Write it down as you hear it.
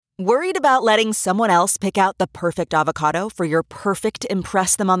Worried about letting someone else pick out the perfect avocado for your perfect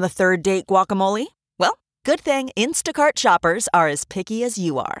impress them on the third date guacamole? Well, good thing Instacart shoppers are as picky as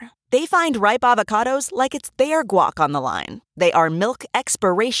you are. They find ripe avocados like it's their guac on the line. They are milk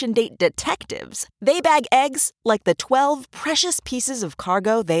expiration date detectives. They bag eggs like the 12 precious pieces of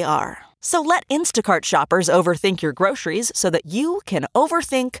cargo they are. So let Instacart shoppers overthink your groceries so that you can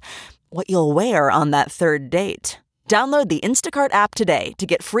overthink what you'll wear on that third date. Download the Instacart app today to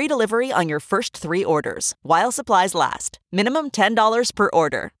get free delivery on your first 3 orders, while supplies last. Minimum $10 per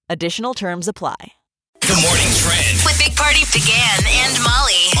order. Additional terms apply. The Morning Trend With Big Party began and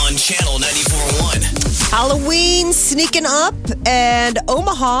Molly. on Channel 94.1. Halloween sneaking up, and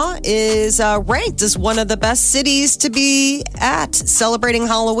Omaha is ranked as one of the best cities to be at celebrating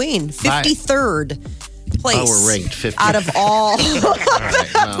Halloween. 53rd place. Oh, we're ranked 50. Out of all.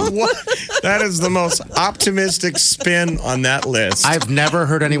 What? That is the most optimistic spin on that list. I've never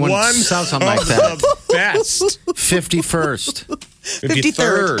heard anyone One sound something like of that. the best. 51st.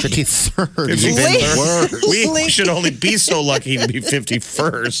 53rd. 53rd. 53rd. We Lincoln. should only be so lucky to be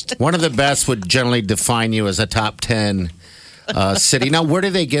 51st. One of the best would generally define you as a top 10 city. Now, where do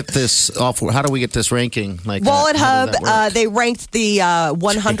they get this off? How do we get this ranking? Like Wallet how Hub, does that work? they ranked the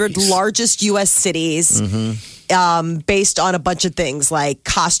 100 largest U.S. cities based on a bunch of things like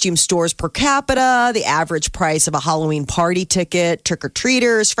costume stores per capita, the average price of a Halloween party ticket,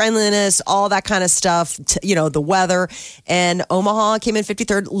 trick-or-treaters, friendliness, all that kind of stuff, the weather. And Omaha came in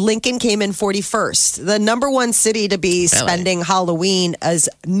 53rd. Lincoln came in 41st. The number one city to be spending Halloween is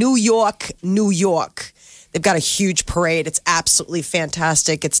New York, New York. They've got a huge parade. It's absolutely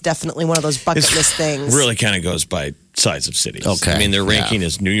fantastic. It's definitely one of those bucket list things. Really kind of goes by size of cities. Okay. I mean, their ranking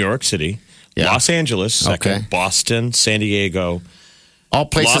is New York City, Los Angeles, second, Okay. Boston, San Diego, all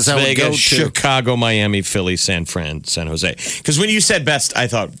places Las I would Vegas, go to. Chicago, Miami, Philly, San Fran, San Jose. Because when you said best, I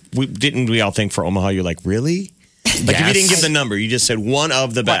thought, didn't we all think for Omaha, you're like, really? Like if you Yes. didn't give the number, you just said one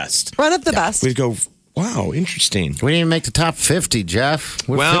of the best. One of the best. We'd go, wow, interesting. We didn't even make the top 50, Jeff.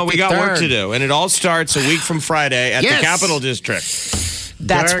 We're Well, we got work 53rd. to do. And it all starts a week from Friday at Yes. the Capitol District.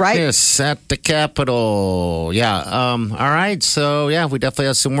 That's right. Darkness at the Capitol. Yeah. All right. So, yeah, we definitely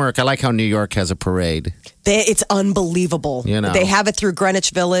have some work. I like how New York has a parade. It's unbelievable. You know. They have it through Greenwich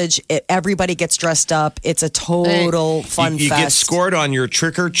Village. Everybody gets dressed up. It's a total fun You fest. get scored on your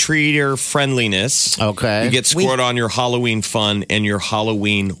trick-or-treater friendliness. Okay. You get scored on your Halloween fun and your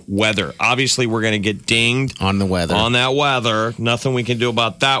Halloween weather. Obviously, we're going to get dinged On the weather. on that weather. Nothing we can do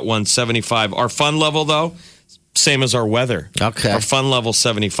about that one. 75. Our fun level, though, same as our weather. Okay. Our fun level,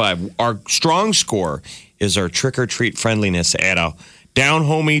 75. Our strong score is our trick-or-treat friendliness at a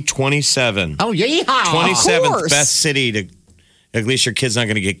down-homey 27. Oh, yeah. 27th course. best city to... At least your kid's not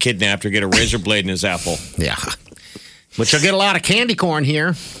going to get kidnapped or get a razor blade in his apple. Yeah. But you'll get a lot of candy corn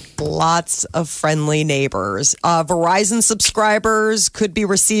here. Lots of friendly neighbors. Verizon subscribers could be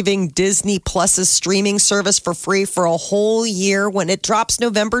receiving Disney Plus's streaming service for free for a whole year when it drops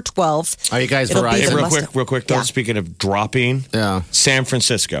November 12th. Are you guys It'll be Verizon? Hey, the real quick, though, Yeah. speaking of dropping, Yeah. San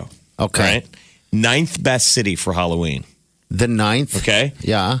Francisco. Okay. Right? 9th best city for Halloween. The 9th. Okay?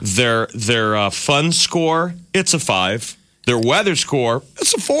 Yeah. Their fun score, it's a 5. Their weather score,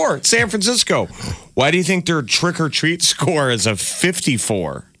 it's a 4. San Francisco. Why do you think their trick-or-treat score is a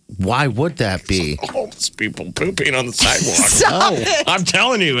 54? Why would that be? Homeless people pooping on the sidewalk. Stop I'm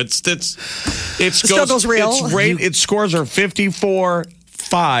telling you, it's struggle's real. Its scores are 54,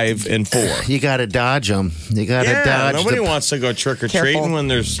 5, and 4. You got to dodge them. You got to dodge nobody the wants to go trick or treating Careful. when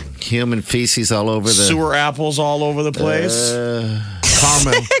there's human feces all over the sewer apples all over the place.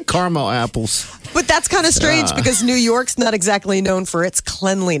 caramel apples. But that's kind of strange because New York's not exactly known for its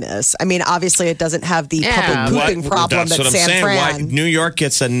cleanliness. I mean, obviously, it doesn't have the public pooping problem That's that what I'm San saying. Why, Fran. New York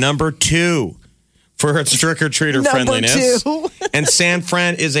gets a number 2 for its trick or treater Number friendliness, 2. and San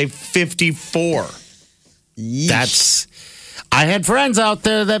Fran is a 54. That's. I had friends out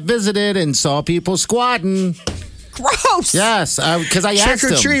there that visited and saw people squatting. Gross. Yes, because I asked Trick or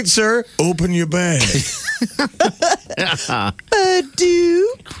them. treat, sir. Open your bag.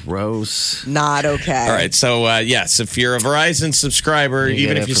 Do Gross. not okay. All right, so yes, if you're a Verizon subscriber, You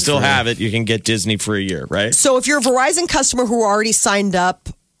even get if it you for still free. have it, you can get Disney for a year, right? So if you're a Verizon customer who already signed up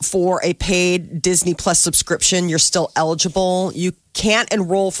for a paid Disney Plus subscription, you're still eligible. You can't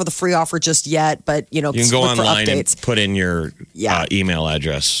enroll for the free offer just yet, but You can go look for online and updates put in your Yeah. email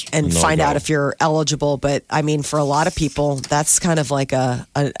address and find out if you're eligible. But I mean, for a lot of people, that's kind of like a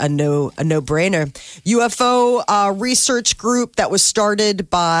no brainer. UFO research group that was started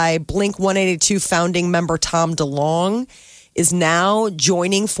by Blink 182 founding member Tom DeLonge is now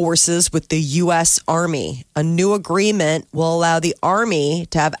joining forces with the U.S. Army. A new agreement will allow the Army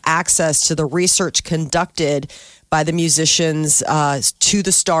to have access to the research conducted by the musicians to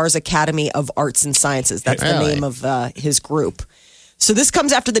the Stars Academy of Arts and Sciences. That's the name of his group. So this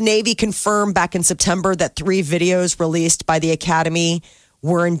comes after the Navy confirmed back in September that 3 videos released by the Academy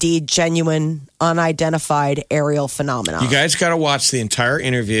were indeed genuine, unidentified aerial phenomena. You guys got to watch the entire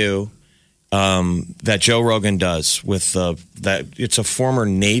interview that Joe Rogan does with that. It's a former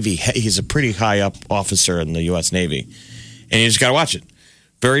Navy. He's a pretty high up officer in the U.S. Navy, and you just got to watch it.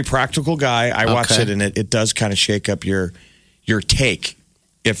 Very practical guy. I watched it, and it does kind of shake up your take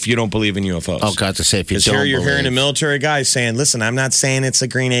if you don't believe in UFOs. Oh, God, to say if you don't here you're believe. hearing a military guy saying, "Listen, I'm not saying it's a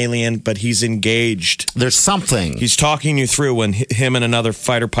green alien, but he's engaged. There's something. He's talking you through when him and another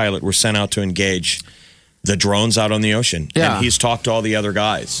fighter pilot were sent out to engage the drones out on the ocean, Yeah. and he's talked to all the other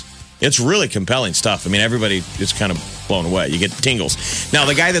guys." It's really compelling stuff. I mean, everybody is kind of blown away. You get tingles. Now,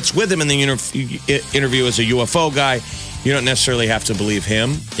 the guy that's with him in the interview is a UFO guy. You don't necessarily have to believe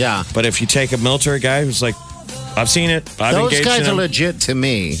him. Yeah. But if you take a military guy who's like, I've seen it, I've Those engaged guys in are him. legit to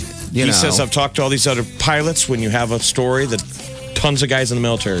me. He says, I've talked to all these other pilots. When you have a story that tons of guys in the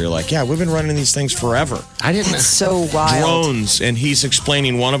military are like, yeah, we've been running these things forever. I didn't. It's so wild. Drones, and he's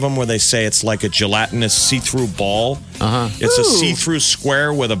explaining one of them where they say it's like a gelatinous see-through ball. It's a see-through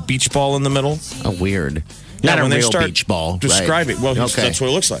square with a beach ball in the middle. Oh, weird. Yeah, Not a when they real start beach ball. Describe right. it. Well, Okay. that's what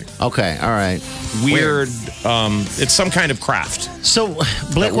it looks like. Okay, all right. Weird. It's some kind of craft. So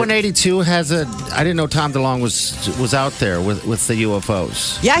Blink 182 has a. I didn't know Tom DeLonge was out there with the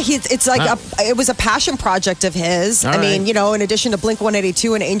UFOs. Yeah, it's like it was a passion project of his. All I mean, right. you know, in addition to Blink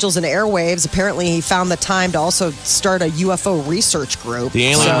 182 and Angels and Airwaves, apparently he found the time to also start a UFO research group. The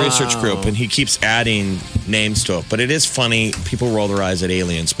Alien Research Group, and he keeps adding names to it. But it is funny. People roll their eyes at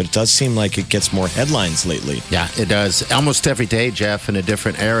aliens, but it does seem like it gets more headlines lately. Yeah, it does. Almost every day, Jeff, in a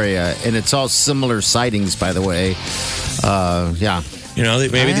different area. And it's all similar sightings, by the way. Yeah. You know,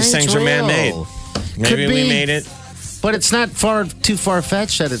 maybe these things are man-made. Maybe we made it. But it's not too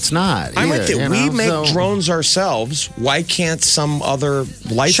far-fetched that it's not. I'm with either, it. you We know? make So- drones ourselves. Why can't some other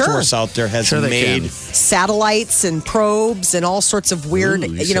life Sure. force out there has Sure they made... can. Satellites and probes and all sorts of weird, Ooh,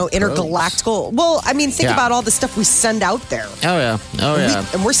 you you know, said probes. intergalactical. Well, I mean, think Yeah. about all the stuff we send out there. Oh, yeah. Oh, yeah.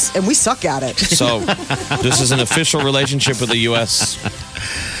 And we suck at it. So this is an official relationship with the U.S.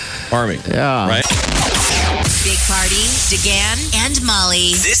 Army. Yeah. Right? Big Party, DeGan, and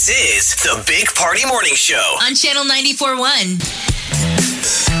Molly This is the Big Party Morning Show. on Channel 94.1.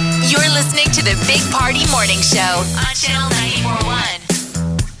 You're listening to the Big Party Morning Show on Channel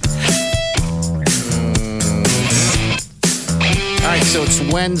 94.1. All right, so it's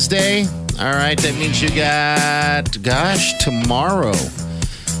Wednesday. All right, that means you got, tomorrow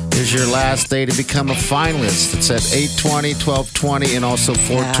is your last day to become a finalist. It's at 8:20, 12:20, and also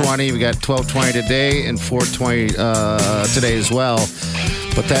 4:20. We got 12:20 today and 4:20 today as well.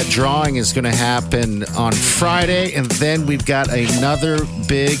 But that drawing is going to happen on Friday, and then we've got another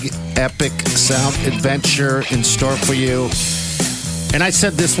big, epic sound adventure in store for you. And I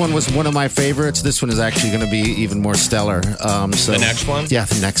said this one was one of my favorites. This one is actually going to be even more stellar. So The next one? Yeah,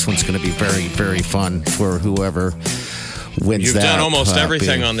 the next one's going to be very, very fun for whoever wins You've that. done almost puppy.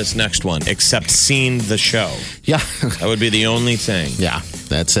 everything on this next one except seen the show. Yeah. That would be the only thing. Yeah,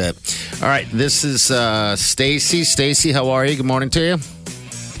 that's it. All right, this is Stacy. Stacy, how are you? Good morning to you.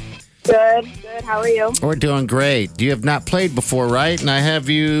 Good. How are you? We're doing great. You have not played before, right? And I have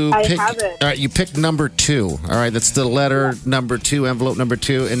you I pick. haven't. All right, you picked number 2. All right, that's the letter number 2, envelope number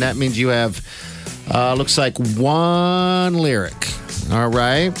 2, and that means you have looks like one lyric. All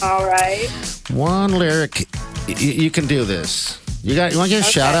right, All right. one lyric. You can do this. You want to give a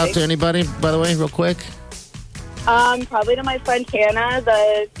shout out to anybody, by the way, real quick? Probably to my friend Hannah.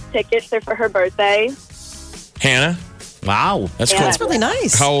 The tickets are for her birthday. Hannah? Wow, That's Yeah. cool. That's really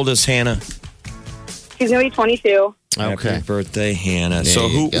nice. How old is Hannah? She's gonna be 22. okay. Happy birthday, Hannah. There So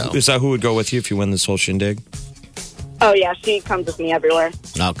you go. is that who would go with you if you win this whole shindig? Oh yeah, she comes with me everywhere.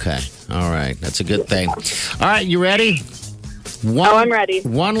 Okay. All right. That's a good thing. All right. You ready? One, Oh, I'm ready.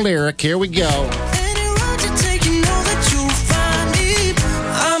 One lyric. Here we go.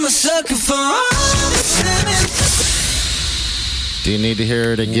 Do you need to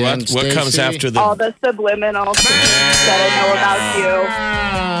hear it again? What comes Stacey? after the... All the subliminal things that I know about you.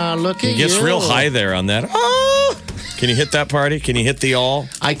 Ah, look at It gets you. real high there on that. Oh! Can you hit that party? Can you hit the all?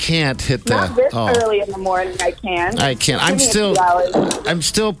 I can't hit Not that. this early in the morning. I can. I can't. Give me a few hours. I'm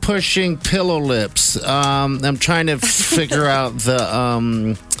still pushing pillow lips. I'm trying to figure out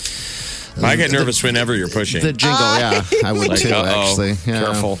the I get nervous whenever you're pushing. The jingle, yeah. I would too, actually. Yeah.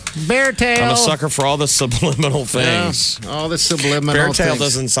 Careful. Bear tail. I'm a sucker for all the subliminal things. Yeah, all the subliminal Bear tail things.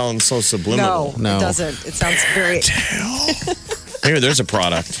 doesn't sound so subliminal. No. it doesn't. It sounds very Here, there's a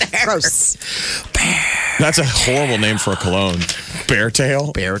product. gross. That's a horrible name for a cologne. Bear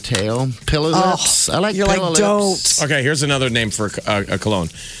tail. Bear tail. Pillow lips. I like You're pillow like, lips. don't. Okay, here's another name for a cologne.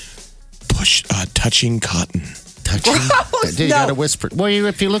 Touching cotton. Touching. Gross, Dude, you no. gotta whisper. Well,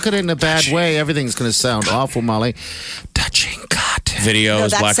 if you look at it in a bad way, everything's gonna sound awful, Molly. Touching cotton. Video No,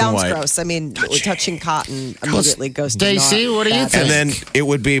 is that black and sounds white. gross. I mean, touching cotton immediately goes to Stacey, not what do you bad. think? And then it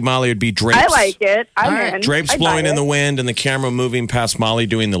would be Molly would be drapes. I like it. I'm All right. in. Drapes I buy blowing in it. the wind and the camera moving past Molly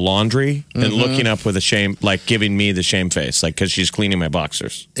doing the laundry and looking up with a shame, like giving me the shame face, like because she's cleaning my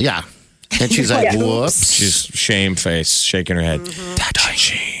boxers. Yeah. And she's like, Yeah. whoops. She's shame face, shaking her head.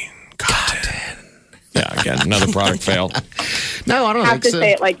 Touching cotton. Yeah, again, another product fail. No, I don't Have think to so.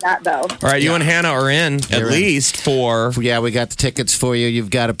 say it like that though. All right, you and Hannah are in at You're in. least for. Yeah, we got the tickets for you. You've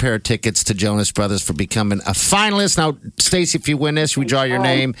got a pair of tickets to Jonas Brothers for becoming a finalist. Now, Stacey, if you win this, we draw your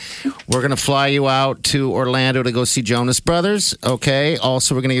name. We're going to fly you out to Orlando to go see Jonas Brothers. Okay.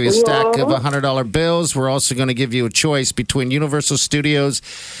 Also, we're going to give you a stack of $100 bills. We're also going to give you a choice between Universal Studios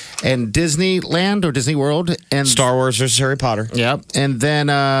and Disneyland or Disney World and Star Wars versus Harry Potter. Yep, and then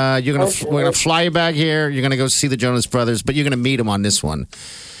we're gonna fly you back here. You're gonna go see the Jonas Brothers, but you're gonna meet them on this one.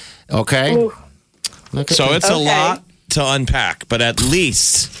 Okay. Look at So that. it's a Okay. lot to unpack, but at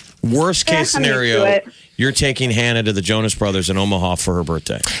least, worst case I'm used scenario, to it. you're taking Hannah to the Jonas Brothers in Omaha for her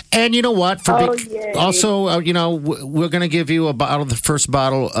birthday. And you know what? Yay. Also, we're gonna give you the first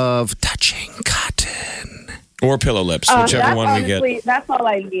bottle of Touching Cotton. Or pillow lips, whichever That's one we get. honestly, that's all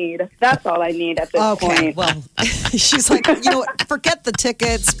I need. That's all I need at this Okay, point. well, she's like, you know what? Forget the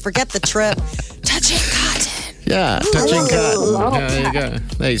tickets, forget the trip. Touching cotton. Yeah, Touching Cotton. Yeah, there you go.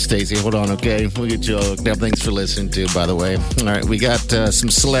 Hey, Stacey, hold on, okay? We'll get you all hooked up. Thanks for listening, too, by the way. All right, we got some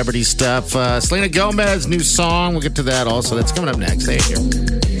celebrity stuff. Selena Gomez, new song. We'll get to that also. That's coming up next. Hey,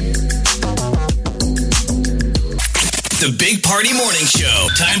 here. The Big Party Morning Show.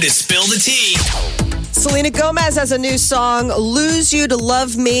 Time to spill the tea. Selena Gomez has a new song, Lose You to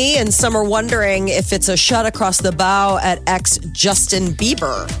Love Me, and some are wondering if it's a shot across the bow at ex Justin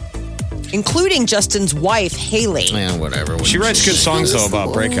Bieber, including Justin's wife, Haley. Man, whatever. She writes good songs, though, about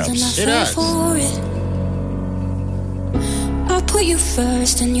breakups. It does. I put you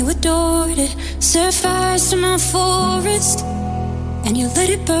first and you adored it. Set fires to my forest and you let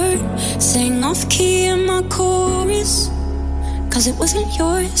it burn. Sang off key in my chorus, 'cause it wasn't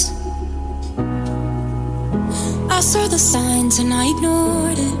yours. I saw the signs and I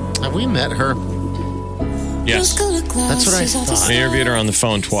ignored it. Have we met her? Yes. That's what I thought. I interviewed her on the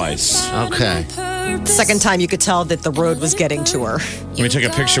phone twice. Okay. Second time you could tell that the road was getting to her. We took a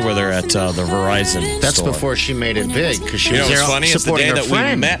picture with her at the Verizon That's store. before she made it big, because she You know was what's there funny? It's the supporting day her that we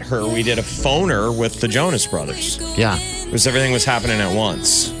friend. met her, we did a phoner with the Jonas Brothers. Yeah. Because everything was happening at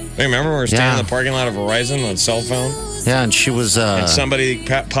once. Hey, remember we were standing Yeah. in the parking lot of Verizon on a cell phone? Yeah, and she was... And somebody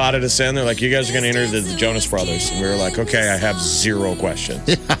potted us in. They're like, you guys are going to interview the Jonas Brothers. And we were like, okay, I have zero questions.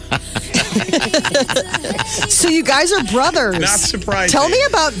 So you guys are brothers. Not surprising. Tell me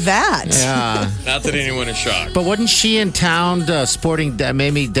about that. yeah. Not that anyone is shocked. But wasn't she in town sporting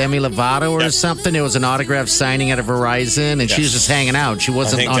maybe Demi Lovato or Yep. something? There was an autograph signing at a Verizon, and she was just hanging out. She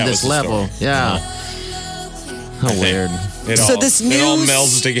wasn't think on that this was the level. story. Yeah. How weird. So this it all news-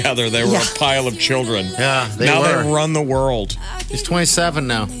 melds together. They were Yeah. a pile of children. Yeah, they now were. they run the world. She's 27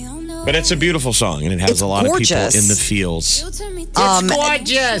 now. But it's a beautiful song, and it has It's a lot of gorgeous. people in the fields. It's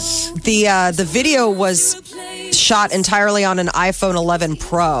gorgeous. The video was shot entirely on an iPhone 11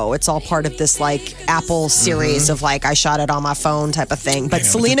 Pro. It's all part of this like Apple series of like I shot it on my phone type of thing. But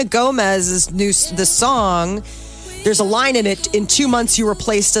Selena Gomez's the song, there's a line in it. In 2 months, you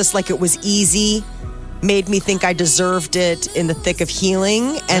replaced us like it was easy. Made me think I deserved it in the thick of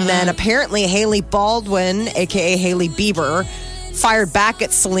healing. And then apparently Haley Baldwin, aka Haley Bieber, fired back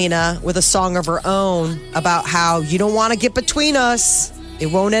at Selena with a song of her own about how you don't want to get between us. It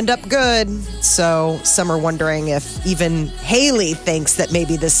won't end up good. So some are wondering if even Haley thinks that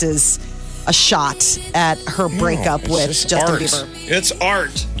maybe this is a shot at her breakup with It's Justin art. Bieber. It's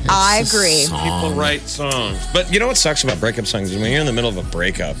art. I agree. People write songs. But you know what sucks about breakup songs is when you're in the middle of a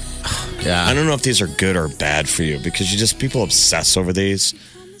breakup, Yeah. I don't know if these are good or bad for you because people obsess over these.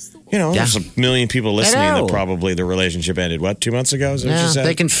 You know, there's a million people listening know. that probably the relationship ended, 2 months ago? Is that what you Yeah, said?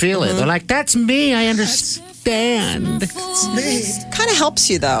 they can feel it. They're like, that's me. I understand. Kind of helps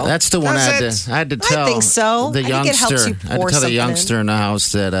you though. That's the one I Does had to tell. I think so. The I think it youngster. helps you I had pour to tell the something youngster in. in the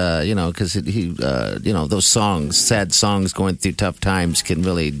house that because he those songs, sad songs, going through tough times can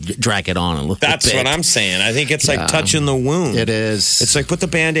really drag it on a little bit. That's what I'm saying. I think it's like touching the wound. It is. It's like put the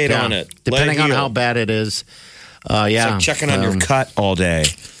Band-Aid on it. Let Depending it on heal. how bad it is. It's Yeah. like checking on your cut all day.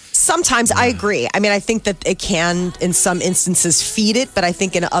 Sometimes I agree. I mean, I think that it can, in some instances, feed it, but I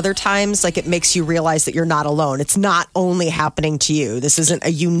think in other times, like it makes you realize that you're not alone. It's not only happening to you. This isn't a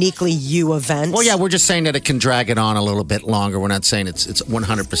uniquely you event. Well, yeah, we're just saying that it can drag it on a little bit longer. We're not saying it's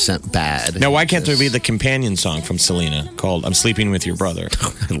 100% bad. Now, why can't there be the companion song from Selena called "I'm Sleeping with Your Brother"?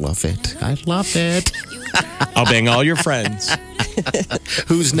 I love it. I love it. I'll bang all your friends.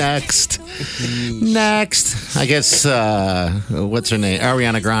 Who's next? Next. I guess, what's her name?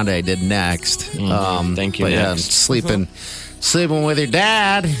 Ariana Grande did next. Thank you, But yeah, next. sleeping with your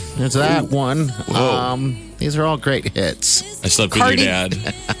dad. There's that one. These are all great hits. I slept with Cardi- your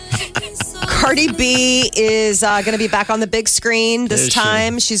dad. Cardi B is going to be back on the big screen this Is she?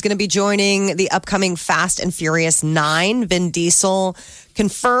 time. She's going to be joining the upcoming Fast and Furious 9. Vin Diesel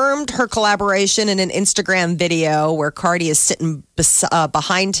confirmed her collaboration in an Instagram video where Cardi is sitting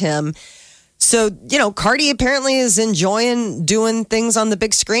behind him. So, Cardi apparently is enjoying doing things on the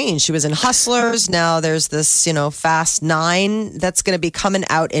big screen. She was in Hustlers. Now there's this, Fast 9 that's going to be coming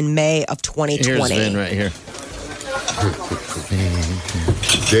out in May of 2020. Here's Vin right here.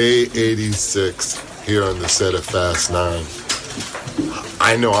 Day 86 here on the set of Fast 9.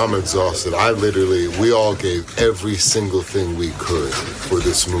 I know I'm exhausted. We all gave every single thing we could for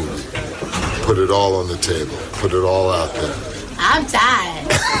this movie. Put it all on the table. Put it all out there. I'm tired,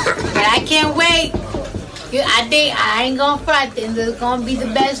 but I can't wait. I think I ain't gonna front. This is gonna be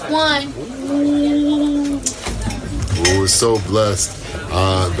the best one. We were so blessed.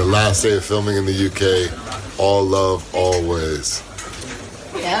 The last day of filming in the UK, all love, always.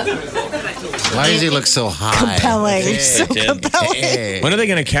 Yep. Why does he look so high? Compelling. Yeah, So Jim. compelling. Yeah. When are they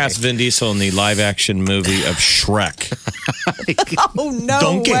going to cast Vin Diesel in the live-action movie of Shrek? Oh, no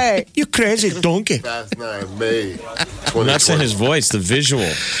Donkey. way. You crazy donkey. Fast 9, May 2020. I'm not saying his voice, the visual.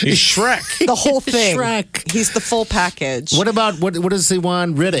 He's Shrek. The whole thing. Shrek. He's the full package. What about, what is the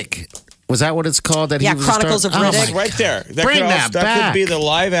one? Riddick. Was that what it's called? That Yeah, he was Chronicles of starring- Riddick. Oh, my Right there. Bring could that that back. could be the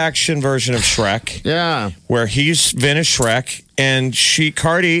live-action version of Shrek, Yeah. where he's Vin is Shrek and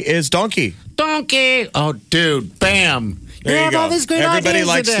Cardi is Donkey. Donkey. Oh, dude. Bam. There you have go. all these great Everybody ideas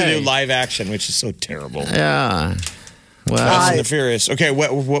likes today. to do live action, which is so terrible. Yeah. Well, Fast and the Furious. Okay,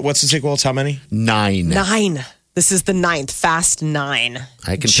 what's the sequel? It's how many? 9. 9. This is the 9th, Fast 9.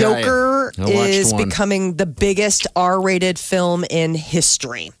 I can tell you. Joker I watched is one. becoming the biggest R-rated film in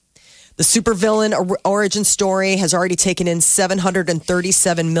history. The supervillain origin story has already taken in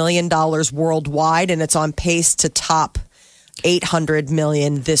 $737 million worldwide, and it's on pace to top $800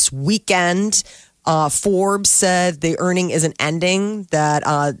 million this weekend. Forbes said the earning isn't ending, that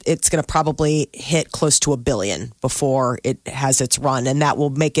it's going to probably hit close to $1 billion before it has its run, and that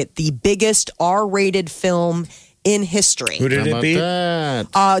will make it the biggest R-rated film in history. Who did How it about beat? that?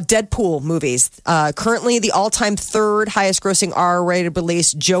 Deadpool movies. Currently, the all-time third highest-grossing R-rated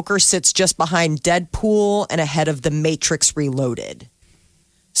release. Joker sits just behind Deadpool and ahead of The Matrix Reloaded.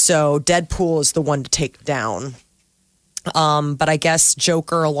 So Deadpool is the one to take down. But I guess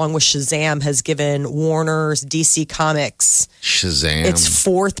Joker, along with Shazam, has given Warner's DC Comics Shazam. its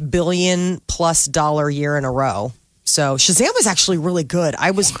 $4 billion+ year in a row. So Shazam was actually really good.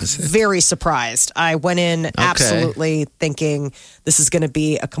 I was very surprised. I went in absolutely thinking this is going to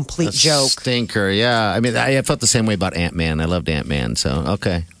be a complete joke. Stinker, yeah. I mean, I felt the same way about Ant-Man. I loved Ant-Man, so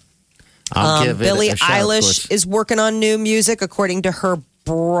okay. I'll give Billie it a shot, of Eilish course. is working on new music, according to her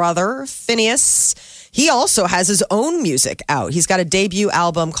brother, Phineas. He also has his own music out. He's got a debut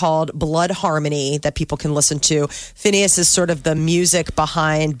album called Blood Harmony that people can listen to. Phineas is sort of the music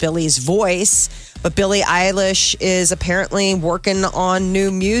behind Billie's voice, but Billie Eilish is apparently working on new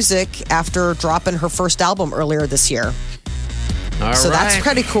music after dropping her first album earlier this year. All So that's right.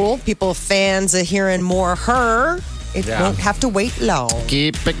 pretty cool. People, fans are hearing more of her. It won't have to wait long.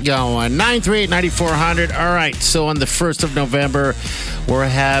 Keep it going. 938-9400. All right. So on the 1st of November, we're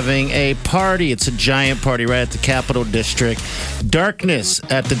having a party. It's a giant party right at the Capitol District. Darkness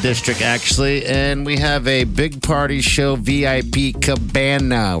at the district, actually. And we have a big party show, VIP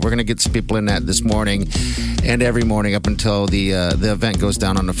Cabana. We're going to get some people in that this morning and every morning up until the event goes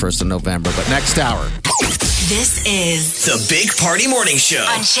down on the 1st of November. But next hour. This is The Big Party Morning Show.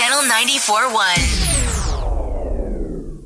 on Channel 94.1.